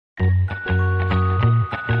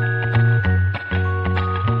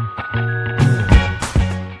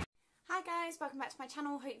Welcome back to my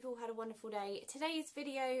channel. Hope you've all had a wonderful day. Today's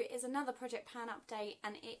video is another project pan update,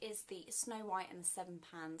 and it is the Snow White and the Seven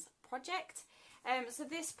Pans project. So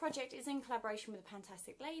this project is in collaboration with the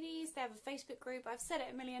PANtastic Ladies. They have a Facebook group. I've said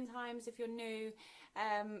it a million times. If you're new,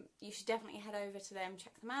 you should definitely head over to them,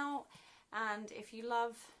 check them out. And if you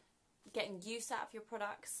love getting use out of your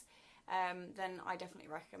products, then I definitely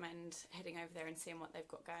recommend heading over there and seeing what they've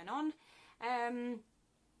got going on.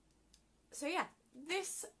 So yeah,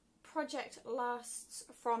 this project lasts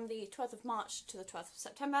from the 12th of March to the 12th of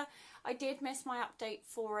September. I did miss my update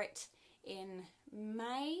for it in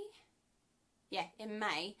May. Yeah, in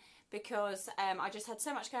May, because I just had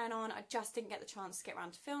so much going on. I just didn't get the chance to get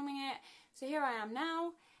around to filming it. So here I am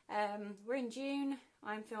now. We're in June.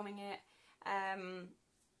 I'm filming it. And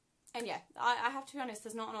yeah, I have to be honest,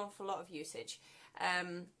 there's not an awful lot of usage.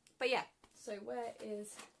 But yeah, so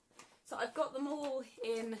so I've got them all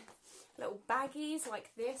in little baggies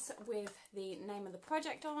like this with the name of the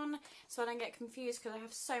project on, so I don't get confused because I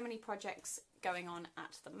have so many projects going on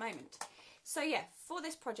at the moment. So yeah, for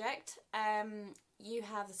this project, you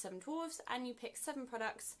have the 7 dwarfs and you pick 7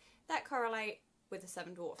 products that correlate with the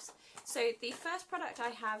 7 dwarfs. So the first product I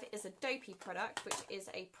have is a dopey product, which is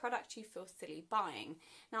a product you feel silly buying.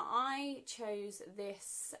 Now I chose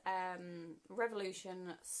this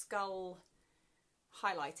Revolution Skull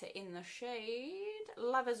highlighter in the shade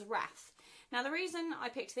Lover's Wrath. Now the reason I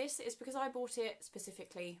picked this is because I bought it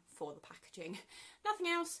specifically for the packaging. Nothing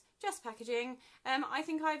else, just packaging. I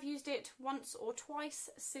think I've used it once or twice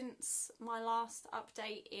since my last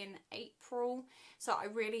update in April, so I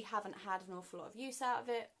really haven't had an awful lot of use out of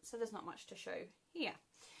it, so there's not much to show here.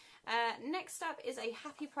 Next up is a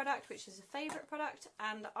Happy product, which is a favourite product,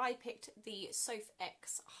 and I picked the Soph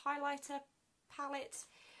X highlighter palette.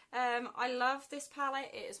 I love this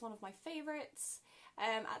palette, it is one of my favourites.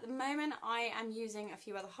 At the moment I am using a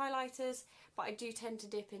few other highlighters, but I do tend to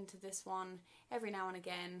dip into this one every now and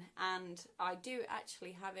again, and I do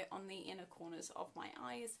actually have it on the inner corners of my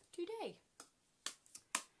eyes today.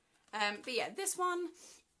 But yeah, this one,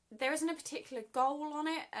 there isn't a particular goal on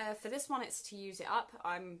it. For this one it's to use it up.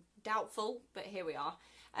 I'm doubtful, but here we are.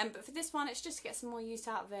 But for this one it's just to get some more use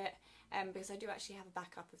out of it, because I do actually have a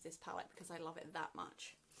backup of this palette because I love it that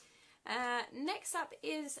much. Next up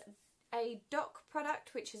is a Doc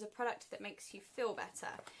product, which is a product that makes you feel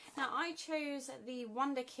better. Now I chose the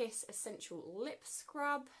Wonder Kiss Essential Lip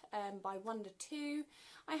Scrub by Wonder 2.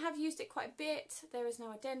 I have used it quite a bit, there is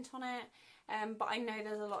no dent on it, but I know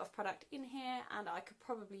there's a lot of product in here and I could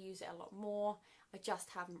probably use it a lot more. I just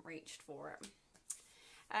haven't reached for it.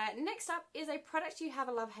 Next up is a product you have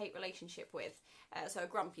a love-hate relationship with, so a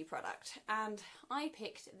grumpy product, and I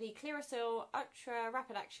picked the Clearasil Ultra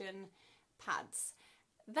Rapid Action pads.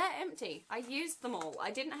 They're empty. I used them all.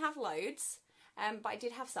 I didn't have loads, but I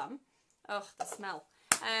did have some. Oh, the smell.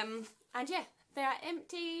 And yeah, they are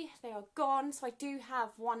empty, they are gone, so I do have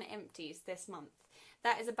 1 empties this month.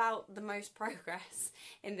 That is about the most progress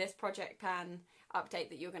in this Project Pan update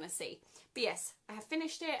that you're going to see. But yes, I have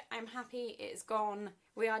finished it, I'm happy, it is gone.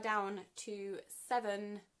 We are down to 6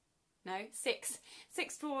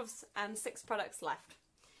 dwarves and 6 products left.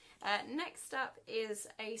 Next up is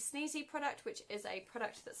a Sneezy product, which is a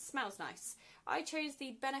product that smells nice. I chose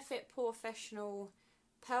the Benefit Professional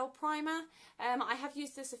Pearl Primer. I have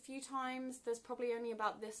used this a few times. There's probably only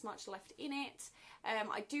about this much left in it.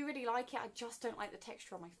 I do really like it. I just don't like the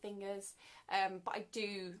texture on my fingers. But I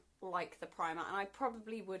do like the primer, and I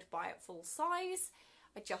probably would buy it full size.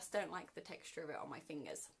 I just don't like the texture of it on my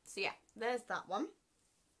fingers. So yeah, there's that one.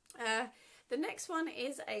 The next one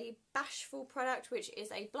is a Bashful product, which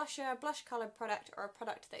is a blusher, blush coloured product, or a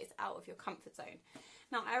product that is out of your comfort zone.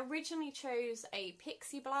 Now I originally chose a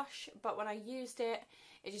Pixie blush, but when I used it,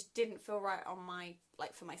 it just didn't feel right on my,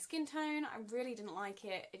 for my skin tone. I really didn't like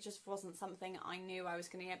it. It just wasn't something I knew I was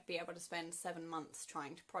going to be able to spend 7 months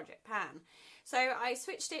trying to Project Pan. So I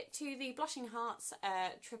switched it to the Blushing Hearts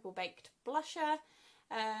Triple Baked Blusher.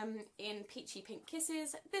 In Peachy Pink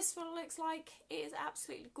Kisses. This is what it looks like. It is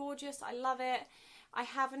absolutely gorgeous. I love it. I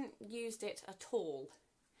haven't used it at all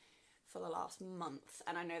for the last month,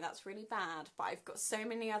 and I know that's really bad, but I've got so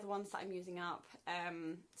many other ones that I'm using up,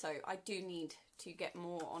 so I do need to get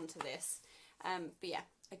more onto this. But yeah,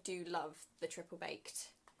 I do love the Triple Baked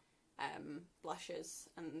blushes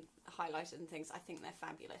and highlighters and things. I think they're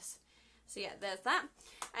fabulous. So yeah, there's that.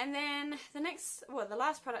 And then the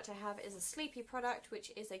last product I have is a Sleepy product, which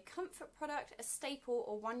is a comfort product, a staple,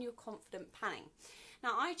 or one you're confident panning.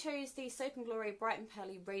 Now I chose the Soap & Glory Bright and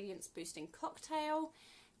Pearly Radiance Boosting Cocktail.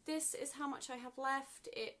 this is how much I have left.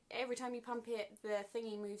 Every time you pump it, the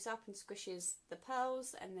thingy moves up and squishes the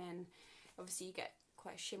pearls, and then obviously you get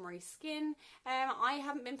quite a shimmery skin. I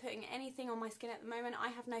haven't been putting anything on my skin at the moment. I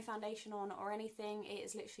have no foundation on or anything. It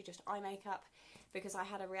is literally just eye makeup because I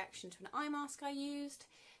had a reaction to an eye mask I used.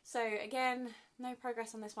 So again, no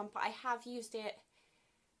progress on this one, but I have used it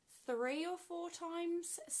 3 or 4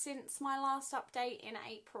 times since my last update in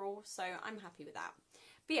April, so I'm happy with that.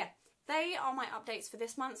 But yeah, they are my updates for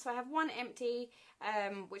this month. So I have one empty,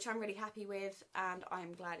 which I'm really happy with, and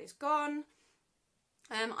I'm glad it's gone.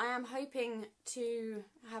 I am hoping to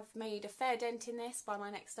have made a fair dent in this by my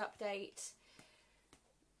next update.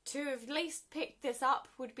 To have at least picked this up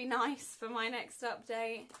would be nice for my next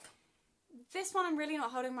update. This one I'm really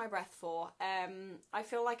not holding my breath for. I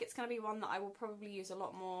feel like it's going to be one that I will probably use a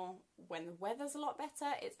lot more when the weather's a lot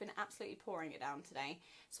better. It's been absolutely pouring it down today,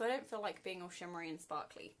 so I don't feel like being all shimmery and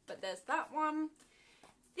sparkly. But there's that one.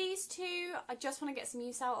 These two I just want to get some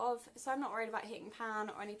use out of, so I'm not worried about hitting pan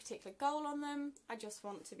or any particular goal on them. I just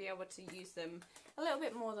want to be able to use them a little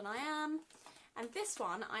bit more than I am. And this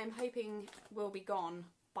one I'm hoping will be gone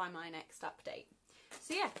by my next update.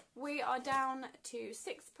 So yeah, we are down to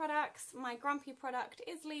 6 products. My grumpy product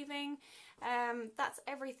is leaving. That's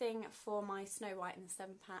everything for my Snow White and the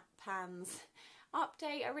 7 Pans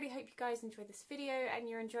update. I really hope you guys enjoyed this video and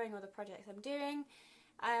you're enjoying all the projects I'm doing.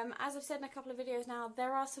 As I've said in a couple of videos now,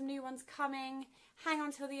 there are some new ones coming. Hang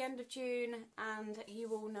on till the end of June and you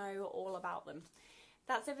will know all about them.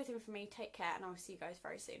 That's everything from me. Take care and I'll see you guys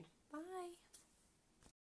very soon. Bye!